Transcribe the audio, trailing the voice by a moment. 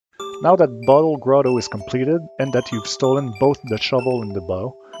Now that Bottle Grotto is completed, and that you've stolen both the shovel and the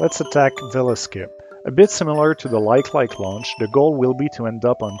bow, let's attack Villa Skip. A bit similar to the like launch, the goal will be to end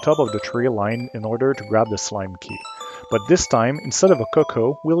up on top of the tree line in order to grab the slime key. But this time, instead of a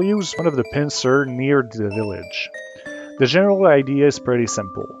cocoa, we'll use one of the pincer near the village. The general idea is pretty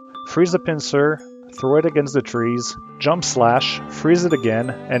simple. Freeze the pincer, throw it against the trees, jump slash, freeze it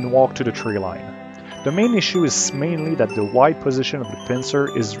again, and walk to the tree line. The main issue is mainly that the wide position of the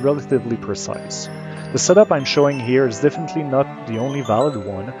pincer is relatively precise. The setup I'm showing here is definitely not the only valid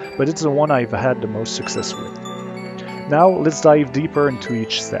one, but it's the one I've had the most success with. Now let's dive deeper into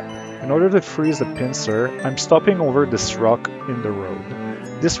each step. In order to freeze the pincer, I'm stopping over this rock in the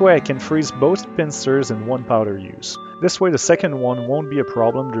road. This way I can freeze both pincers in one powder use. This way the second one won't be a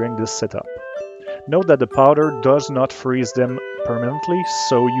problem during this setup. Note that the powder does not freeze them permanently,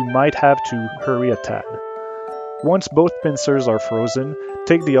 so you might have to hurry a tad. Once both pincers are frozen,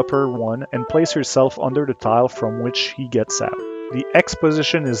 take the upper one and place yourself under the tile from which he gets out. The X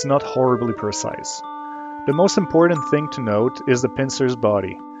position is not horribly precise. The most important thing to note is the pincer's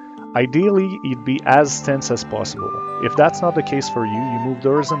body. Ideally, he'd be as tense as possible. If that's not the case for you, you move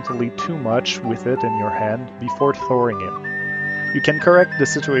horizontally too much with it in your hand before throwing him. You can correct the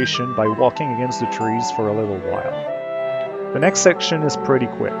situation by walking against the trees for a little while. The next section is pretty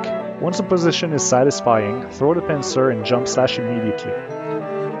quick. Once the position is satisfying, throw the pincer and jump slash immediately.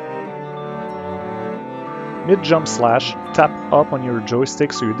 Mid-jump slash, tap up on your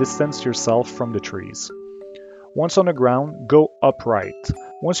joystick so you distance yourself from the trees. Once on the ground, go upright.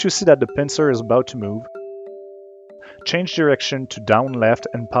 Once you see that the pincer is about to move, change direction to down left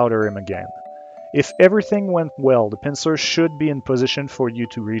and powder him again. If everything went well, the pincer should be in position for you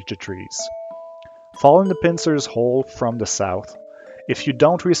to reach the trees. Fall in the pincer's hole from the south. If you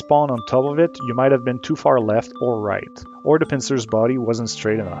don't respawn on top of it, you might have been too far left or right, or the pincer's body wasn't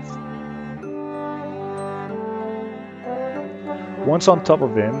straight enough. Once on top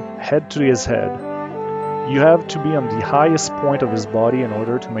of him, head to his head. You have to be on the highest point of his body in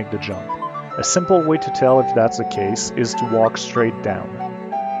order to make the jump. A simple way to tell if that's the case is to walk straight down.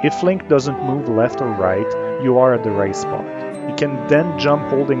 If Link doesn't move left or right, you are at the right spot. You can then jump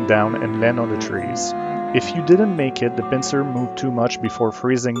holding down and land on the trees. If you didn't make it, the pincer moved too much before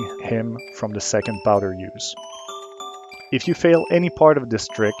freezing him from the second powder use. If you fail any part of this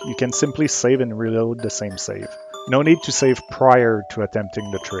trick, you can simply save and reload the same save. No need to save prior to attempting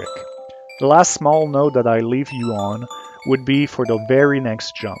the trick. The last small note that I leave you on would be for the very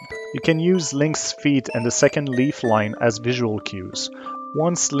next jump. You can use Link's feet and the second leaf line as visual cues.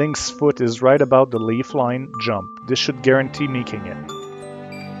 Once Link's foot is right about the leaf line, jump. This should guarantee making it.